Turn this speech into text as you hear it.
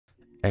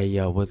Hey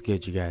yo, what's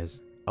good you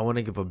guys? I want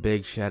to give a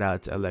big shout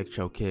out to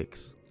Electro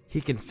Kicks.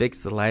 He can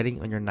fix the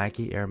lighting on your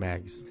Nike Air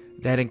Mags.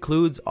 That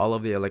includes all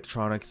of the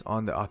electronics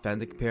on the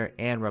authentic pair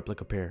and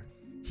replica pair.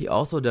 He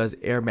also does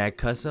Air Mag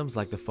customs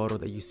like the photo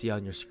that you see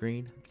on your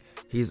screen.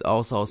 He's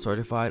also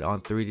certified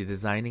on 3D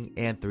designing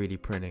and 3D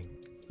printing.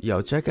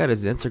 Yo, check out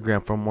his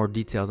Instagram for more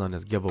details on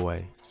this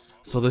giveaway.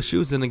 So the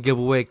shoes in the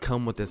giveaway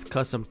come with this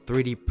custom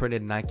 3D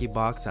printed Nike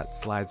box that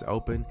slides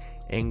open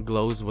and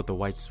glows with a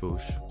white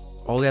swoosh.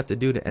 All you have to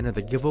do to enter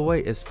the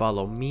giveaway is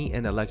follow me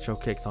and Electro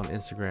Kicks on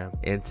Instagram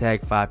and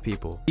tag 5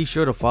 people. Be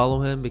sure to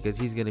follow him because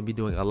he's going to be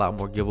doing a lot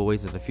more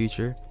giveaways in the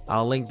future.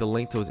 I'll link the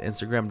link to his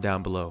Instagram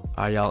down below.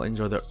 Alright y'all,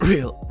 enjoy the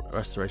real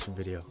restoration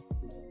video.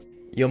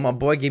 Yo, my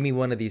boy gave me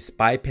one of these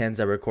spy pens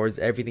that records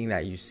everything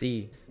that you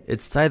see.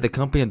 It's tied, the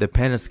company of the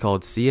pen is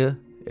called CIA.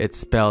 It's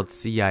spelled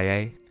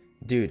CIA.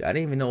 Dude, I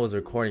didn't even know it was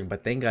recording,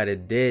 but thank God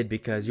it did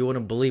because you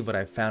wouldn't believe what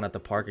I found at the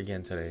park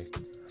again today.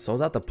 So I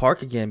was at the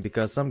park again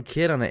because some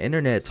kid on the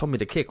internet told me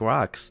to kick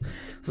rocks. I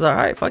was like,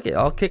 alright, fuck it,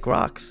 I'll kick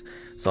rocks.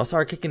 So I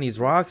started kicking these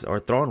rocks or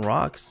throwing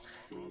rocks.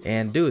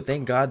 And dude,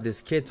 thank God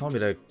this kid told me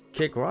to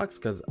kick rocks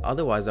because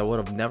otherwise I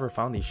would have never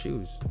found these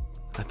shoes.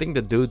 I think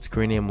the dude's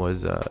screen name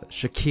was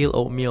Shaquille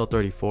Oatmeal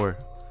 34.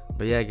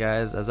 But yeah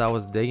guys, as I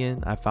was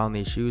digging, I found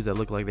these shoes that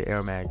look like the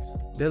Air Mags.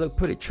 They look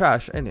pretty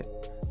trash, ain't it?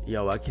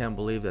 Yo, I can't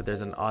believe that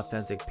there's an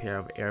authentic pair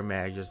of Air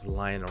Mags just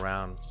lying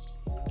around.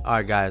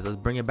 Alright guys, let's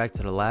bring it back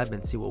to the lab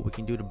and see what we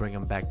can do to bring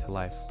them back to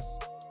life.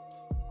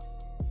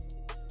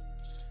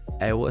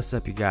 Hey, what's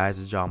up you guys,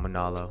 it's Use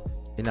Manalo.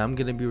 And I'm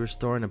going to be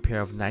restoring a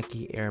pair of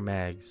Nike Air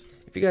Mags.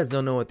 If you guys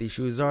don't know what these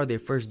shoes are, they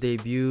first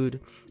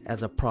debuted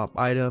as a prop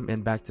item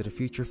in Back to the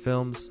Future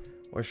films.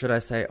 Or should I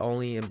say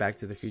only in Back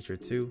to the Future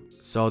 2.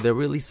 So they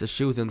released the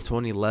shoes in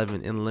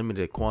 2011 in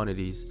limited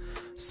quantities.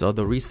 So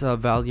the resale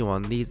value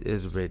on these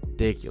is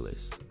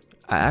ridiculous.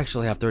 I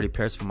actually have 30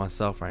 pairs for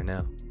myself right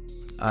now.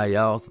 Alright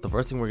y'all, so the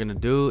first thing we're going to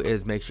do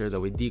is make sure that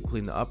we deep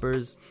clean the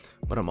uppers.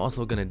 But I'm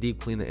also going to deep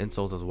clean the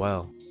insoles as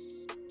well.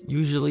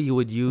 Usually you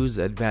would use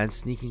advanced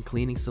sneaking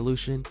cleaning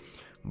solution.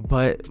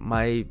 But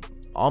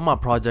all my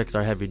projects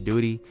are heavy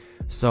duty.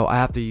 So I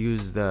have to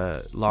use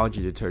the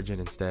laundry detergent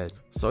instead.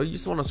 So you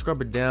just want to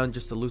scrub it down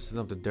just to loosen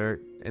up the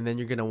dirt. And then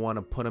you're going to want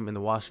to put them in the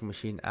washing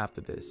machine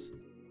after this.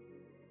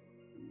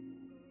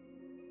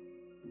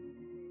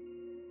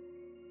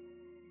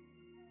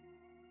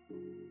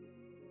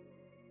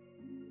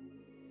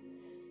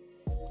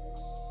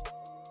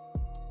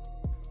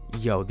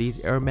 Yo, these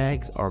Air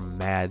Mags are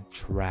mad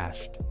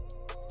trashed.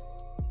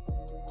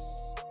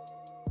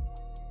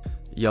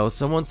 Yo,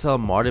 someone tell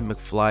Martin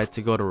McFly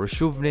to go to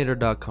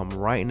rejuvenator.com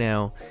right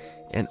now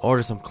and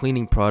order some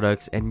cleaning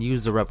products and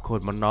use the rep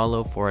code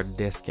Manalo for a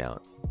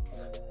discount.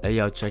 Hey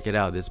yo, check it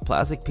out. This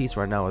plastic piece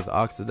right now is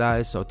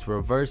oxidized, so to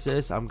reverse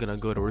this, I'm gonna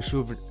go to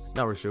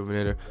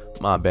Rejuvenator,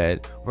 my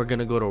bad. We're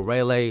gonna go to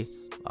Rayleigh,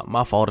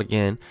 my fault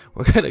again.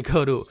 We're gonna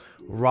go to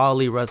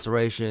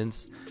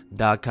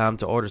RaleighRestorations.com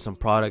to order some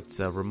products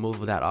to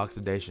remove that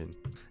oxidation.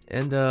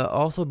 And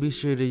also be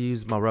sure to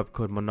use my rep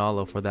code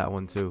Manalo for that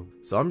one too.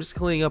 So I'm just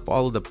cleaning up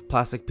all of the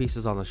plastic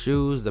pieces on the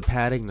shoes, the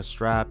padding, the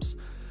straps.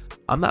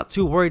 I'm not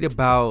too worried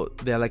about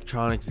the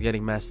electronics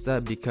getting messed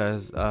up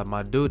because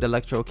my dude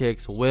Electro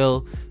Kicks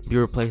will be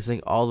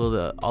replacing all of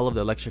the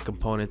electric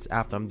components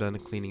after I'm done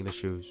cleaning the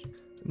shoes.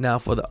 Now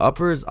for the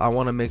uppers, I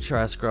want to make sure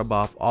I scrub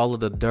off all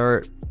of the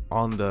dirt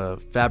on the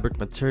fabric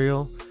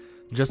material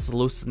just to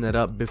loosen it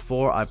up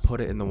before I put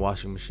it in the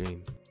washing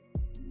machine.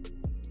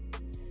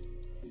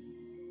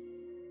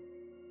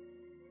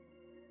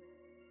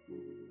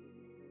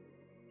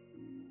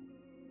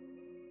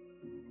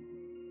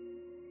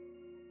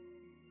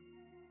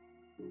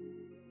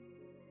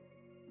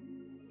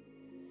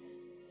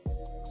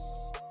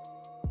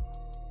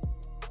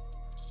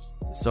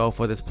 So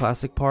for this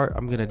plastic part,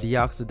 I'm going to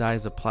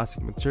deoxidize the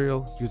plastic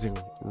material using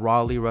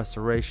Raleigh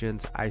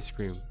Restorations ice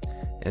cream.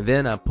 And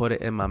then I put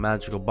it in my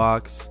magical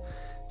box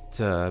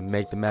to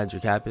make the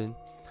magic happen.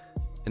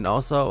 And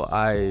also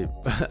I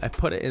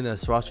put it in a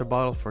sriracha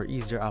bottle for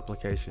easier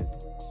application.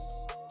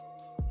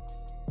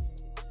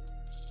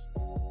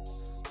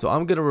 So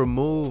I'm going to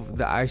remove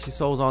the icy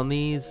soles on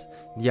these,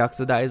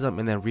 deoxidize them,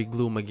 and then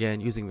re-glue them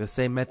again using the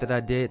same method I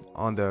did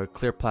on the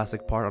clear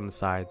plastic part on the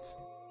sides.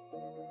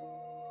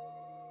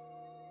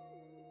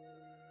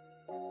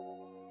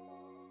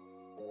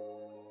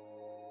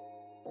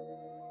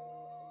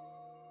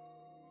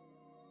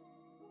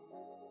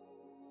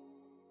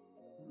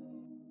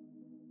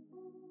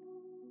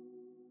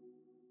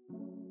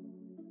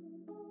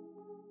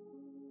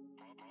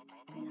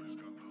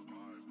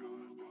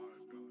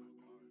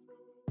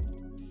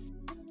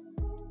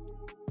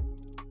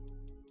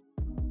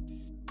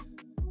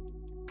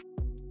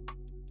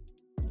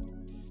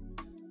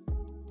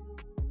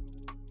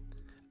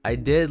 I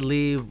did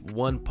leave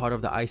one part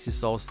of the icy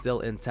sole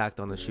still intact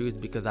on the shoes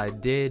because I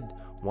did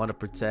want to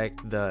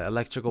protect the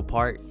electrical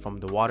part from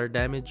the water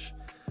damage,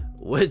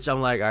 which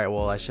I'm like, alright,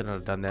 well I shouldn't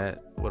have done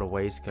that. What a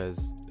waste,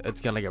 because it's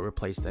gonna get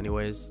replaced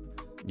anyways.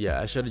 Yeah,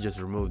 I should have just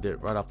removed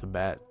it right off the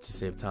bat to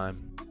save time.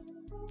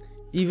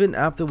 Even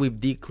after we've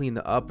deep cleaned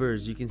the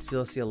uppers, you can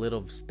still see a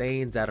little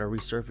stains that are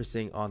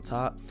resurfacing on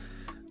top.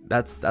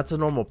 That's a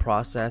normal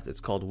process. It's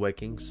called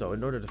wicking. So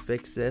in order to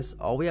fix this,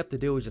 all we have to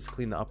do is just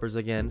clean the uppers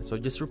again. So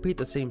just repeat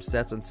the same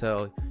steps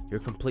until you're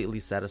completely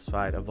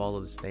satisfied of all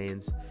of the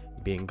stains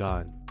being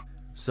gone.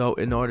 So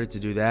in order to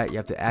do that, you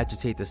have to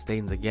agitate the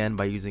stains again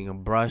by using a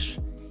brush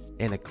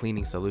and a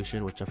cleaning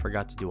solution, which I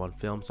forgot to do on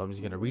film, so I'm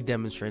just going to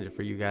re-demonstrate it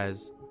for you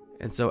guys.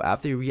 And so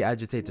after you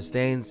re-agitate the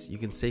stains, you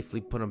can safely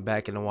put them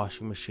back in the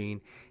washing machine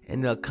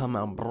and they'll come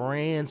out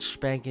brand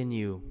spanking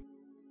new.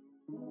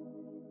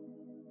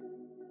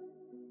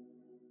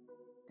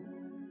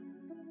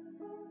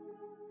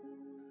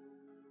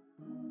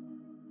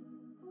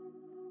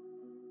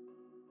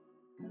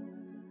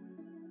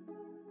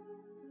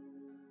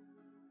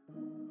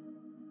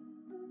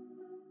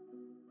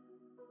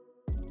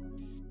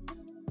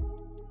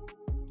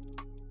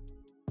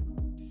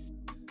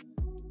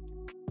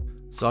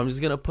 So I'm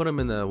just gonna put them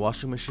in the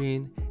washing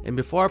machine, and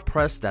before I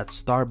press that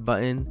start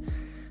button,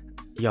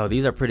 yo,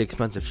 these are pretty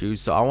expensive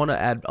shoes, so I want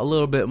to add a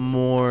little bit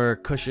more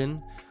cushion.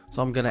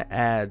 So I'm gonna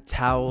add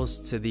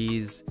towels to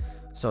these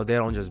so they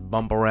don't just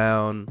bump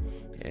around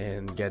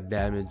and get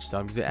damaged. So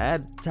I'm just gonna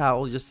add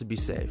towels just to be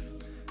safe.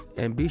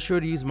 And be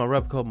sure to use my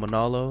rep code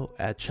Manalo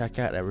at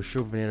checkout at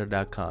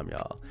rejuvenator.com,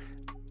 y'all.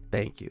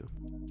 Thank you.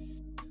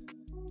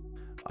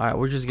 Alright,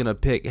 we're just gonna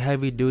pick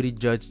heavy duty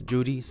Judge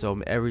Judy, so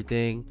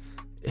everything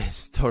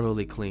is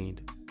totally cleaned.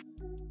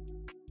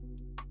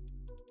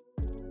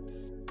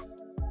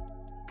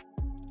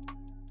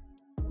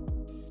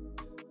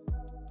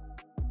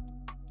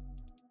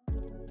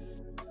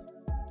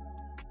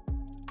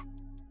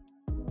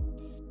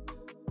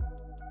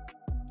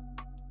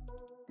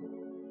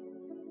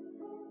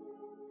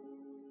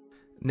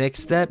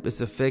 Next step is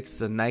to fix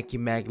the Nike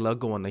Mag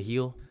logo on the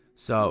heel.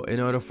 So in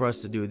order for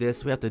us to do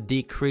this, we have to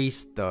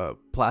decrease the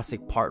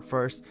plastic part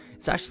first.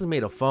 It's actually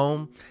made of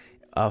foam,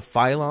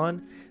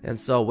 Phylon, and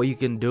so what you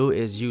can do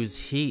is use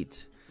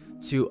heat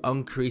to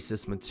uncrease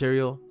this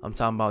material. I'm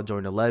talking about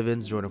Jordan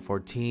 11s, Jordan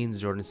 14s,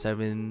 Jordan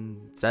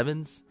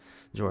 7s,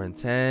 Jordan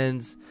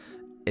 10s,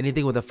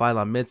 anything with a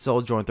Phylon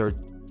midsole, Jordan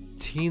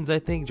 13s, I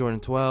think, Jordan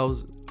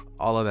 12s,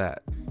 all of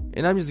that.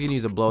 And I'm just gonna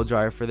use a blow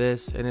dryer for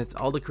this, and it's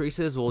all the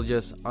creases will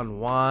just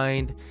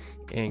unwind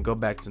and go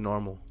back to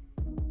normal.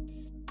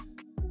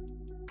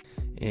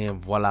 And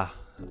voila,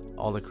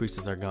 all the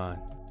creases are gone.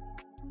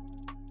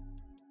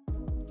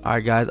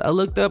 Alright guys, I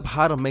looked up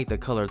how to make the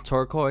color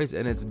turquoise,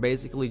 and it's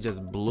basically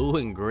just blue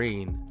and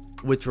green,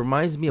 which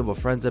reminds me of a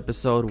Friends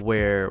episode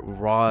where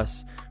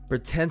Ross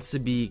pretends to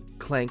be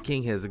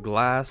clanking his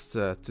glass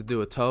to do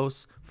a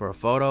toast for a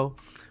photo,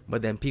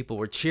 but then people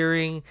were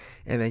cheering,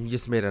 and then he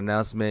just made an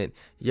announcement,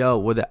 yo,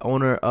 with the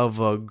owner of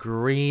a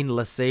green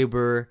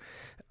LeSabre,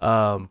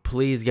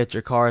 please get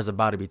your car is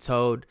about to be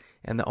towed.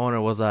 And the owner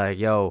was like,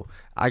 yo,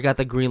 I got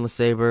the green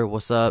LeSabre,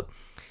 what's up?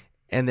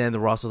 And then the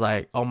Ross was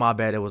like, oh my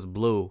bad, it was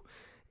blue.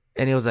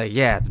 And he was like,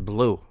 yeah, it's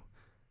blue.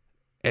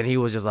 And he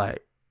was just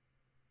like,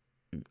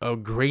 oh,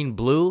 green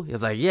blue? He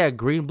was like, yeah,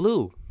 green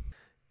blue.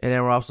 And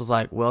then Ross was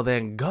like, well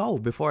then go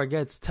before it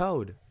gets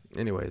towed.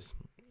 Anyways,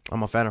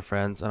 I'm a fan of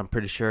Friends, and I'm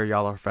pretty sure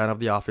y'all are a fan of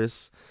The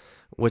Office,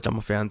 which I'm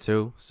a fan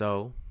too.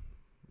 So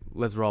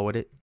let's roll with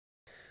it.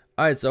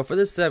 Alright, so for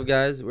this step,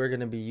 guys, we're going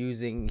to be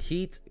using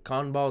heat,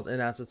 cotton balls,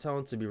 and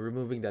acetone to be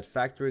removing that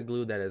factory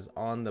glue that is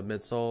on the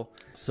midsole.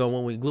 So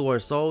when we glue our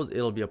soles,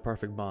 it'll be a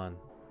perfect bond.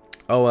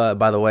 Oh,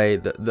 by the way,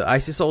 the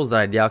icy soles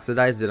that I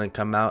deoxidized didn't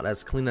come out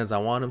as clean as I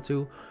want them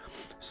to.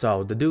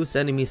 So the dude's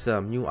sending me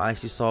some new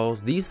icy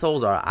soles. These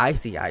soles are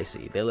icy.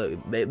 They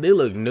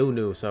look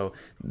new, so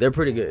they're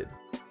pretty good.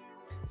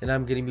 And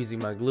I'm gonna be using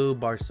my glue,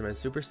 Bar Cement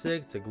Super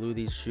Stick, to glue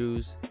these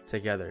shoes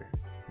together.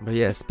 But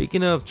yeah,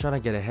 speaking of trying to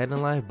get ahead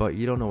in life, but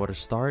you don't know where to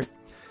start,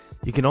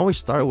 you can always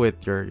start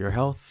with your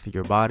health,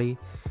 your body.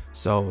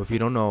 So if you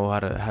don't know how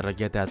to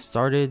get that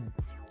started,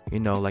 you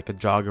know, like a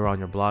jogger on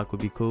your block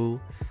would be cool,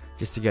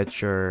 just to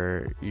get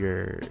your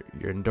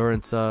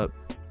endurance up.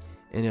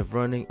 And if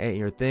running ain't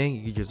your thing,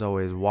 you can just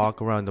always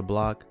walk around the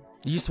block.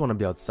 You just want to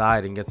be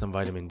outside and get some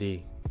vitamin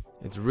D.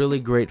 It's really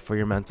great for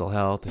your mental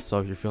health. So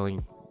if you're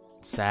feeling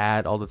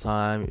sad all the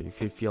time,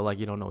 if you feel like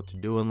you don't know what to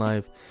do in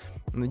life,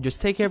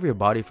 just take care of your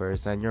body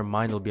first, and your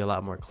mind will be a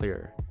lot more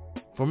clear.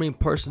 For me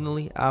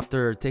personally,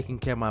 after taking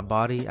care of my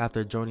body,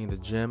 after joining the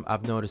gym,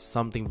 I've noticed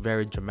something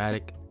very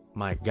dramatic.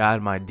 My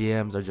God, my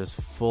DMs are just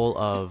full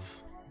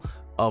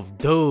of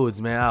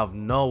dudes, man. I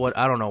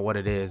don't know what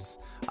it is.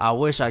 I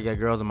wish I get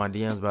girls in my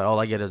DMs, but all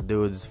I get is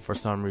dudes for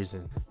some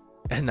reason.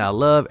 And I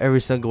love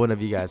every single one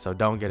of you guys, so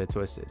don't get it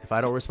twisted. If I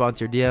don't respond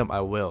to your DM,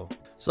 I will.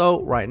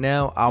 So right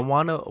now, I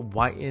want to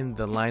whiten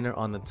the liner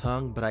on the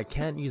tongue, but I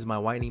can't use my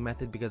whitening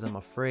method because I'm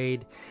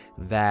afraid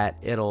that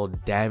it'll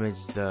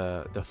damage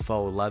the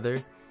faux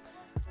leather,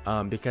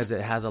 because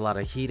it has a lot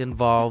of heat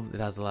involved.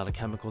 It has a lot of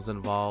chemicals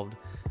involved,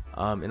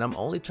 and I'm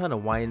only trying to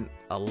whiten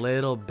a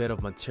little bit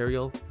of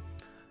material.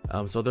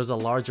 So there's a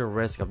larger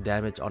risk of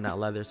damage on that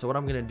leather. So what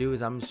I'm gonna do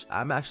is I'm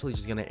actually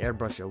just gonna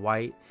airbrush it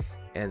white,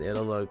 and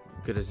it'll look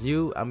good as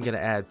new. I'm gonna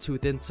add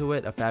tooth into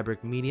it, a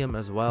fabric medium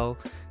as well,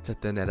 to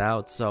thin it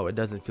out so it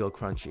doesn't feel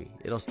crunchy.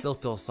 It'll still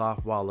feel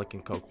soft while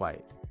looking coke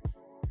white.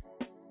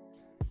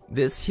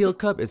 This heel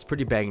cup is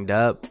pretty banged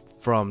up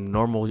from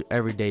normal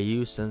everyday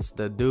use, since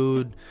the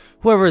dude,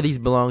 whoever these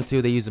belong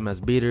to, they use them as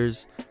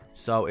beaters.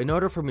 So in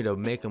order for me to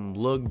make them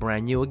look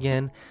brand new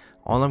again,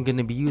 all I'm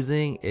gonna be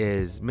using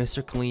is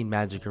Mr. Clean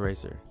Magic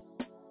Eraser.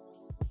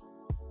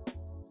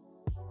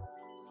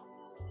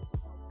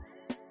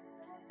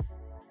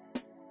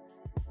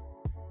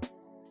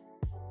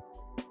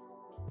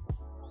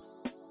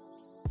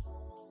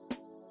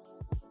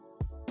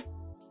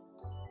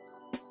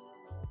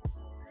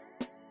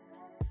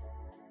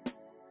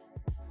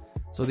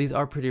 So these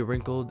are pretty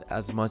wrinkled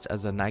as much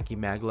as the Nike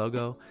Mag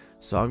logo,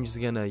 so I'm just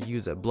gonna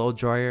use a blow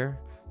dryer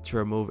to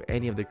remove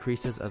any of the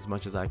creases as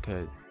much as I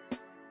could.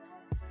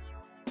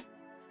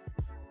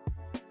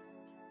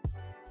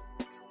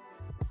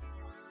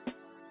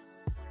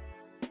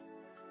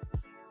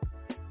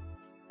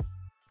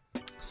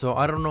 So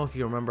I don't know if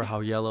you remember how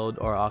yellowed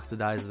or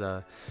oxidized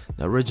the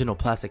original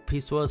plastic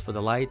piece was for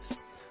the lights.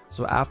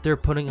 So after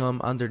putting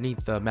them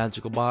underneath the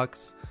magical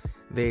box,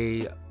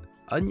 they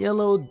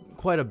unyellowed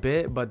quite a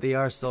bit, but they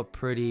are still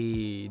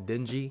pretty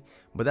dingy.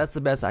 But that's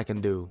the best I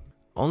can do,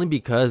 only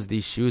because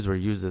these shoes were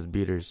used as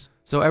beaters.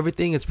 So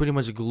everything is pretty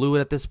much glued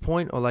at this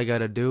point. All I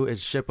gotta do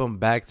is ship them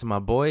back to my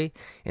boy,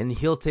 and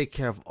he'll take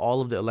care of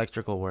all of the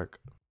electrical work.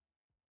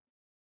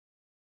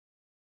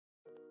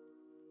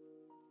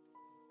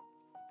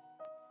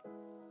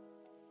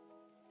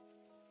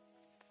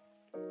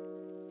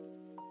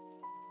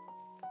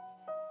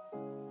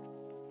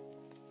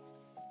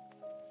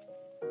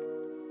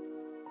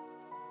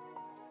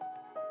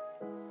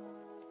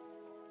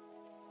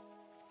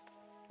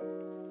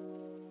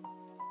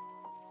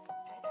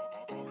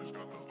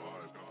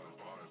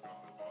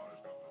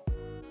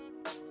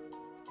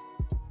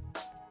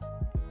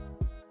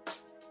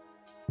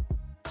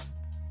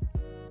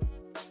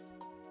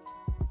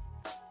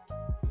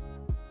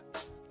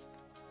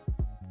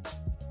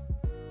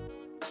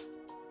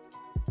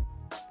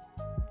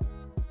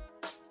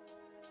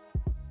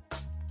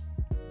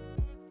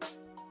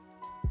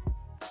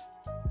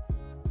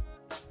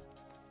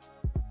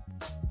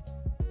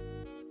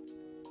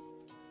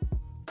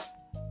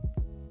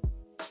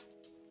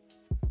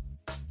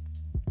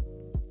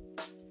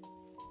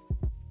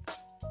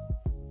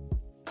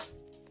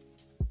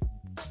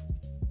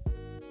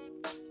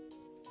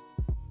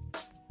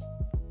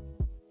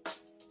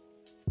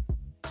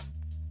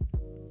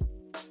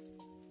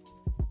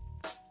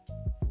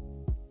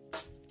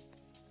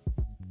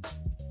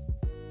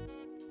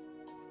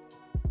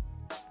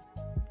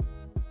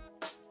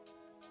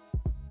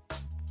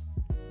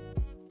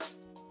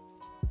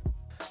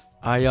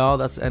 Alright y'all,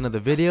 that's the end of the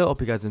video.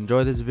 Hope you guys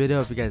enjoyed this video.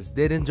 If you guys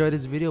did enjoy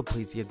this video,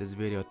 please give this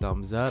video a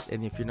thumbs up.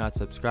 And if you're not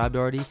subscribed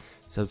already,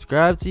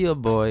 subscribe to your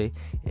boy.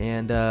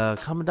 And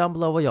comment down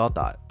below what y'all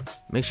thought.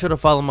 Make sure to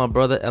follow my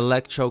brother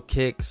Electro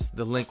Kicks.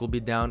 The link will be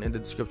down in the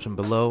description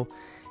below.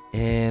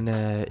 And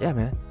yeah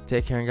man,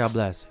 take care and God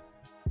bless.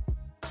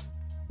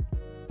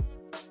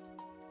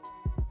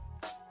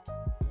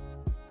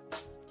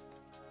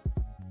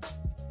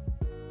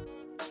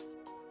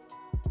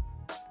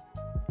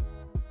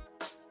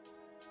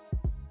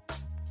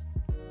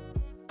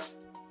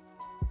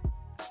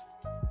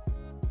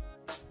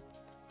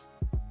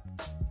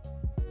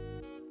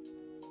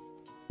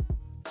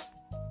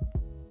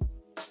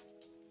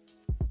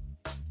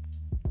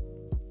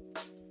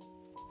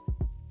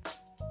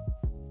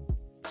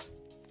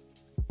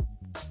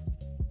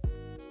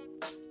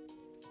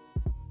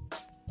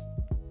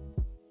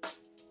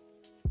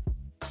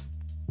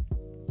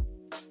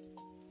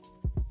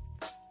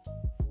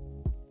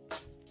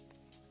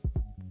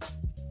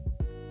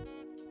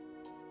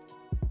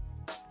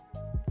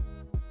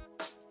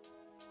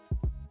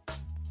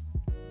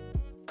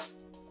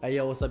 Hey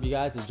yo, what's up you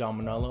guys? It's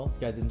John Manalo.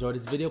 If you guys enjoyed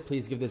this video,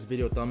 please give this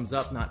video a thumbs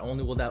up. Not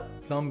only will that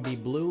thumb be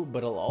blue,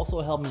 but it'll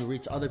also help me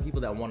reach other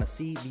people that want to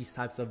see these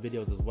types of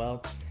videos as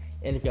well.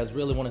 And if you guys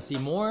really want to see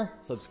more,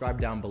 subscribe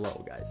down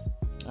below, guys.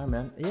 Alright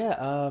man,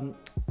 yeah,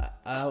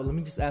 let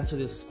me just answer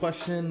this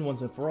question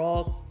once and for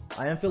all.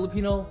 I am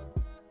Filipino.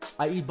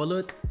 I eat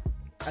balut.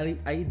 I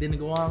eat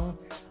dinigoang.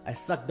 I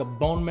suck the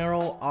bone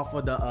marrow off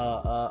of the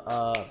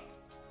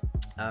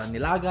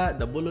nilaga,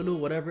 the bululu,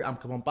 whatever. I'm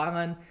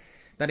Kapampangan.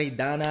 Tanay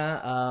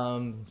Dana,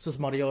 Sus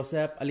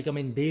Mariosep, Ali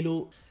kami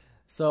Delu.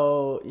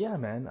 So yeah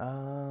man,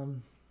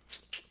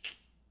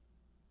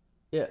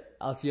 yeah,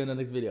 I'll see you in the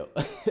next video.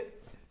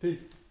 Peace.